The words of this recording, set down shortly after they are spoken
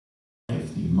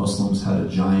Muslims had a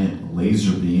giant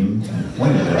laser beam and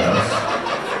pointed at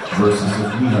us, versus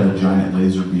if we had a giant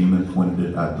laser beam and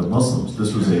pointed it at the Muslims.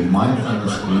 This was a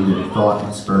mindfulness-aided thought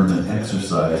experiment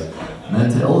exercise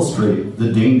meant to illustrate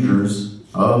the dangers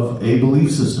of a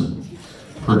belief system.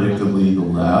 Predictably, the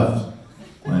left,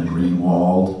 Glenn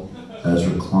Greenwald,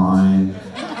 Ezra Klein,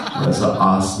 Reza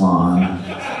Aslan,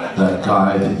 that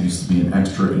guy that used to be an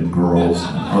extra in Girls,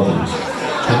 and others,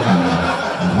 took me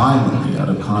violently out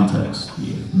of context,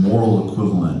 the moral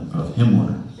equivalent of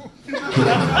Himmler, Hitler,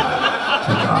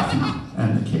 Gaddafi,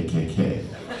 and the KKK.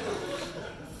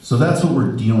 So that's what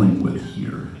we're dealing with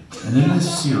here. And in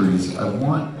this series, I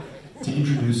want to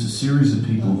introduce a series of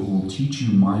people who will teach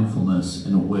you mindfulness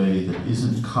in a way that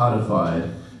isn't codified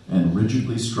and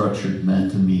rigidly structured,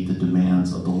 meant to meet the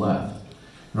demands of the left.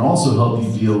 And also help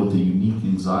you deal with the unique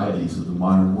anxieties of the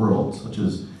modern world, such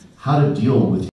as how to deal with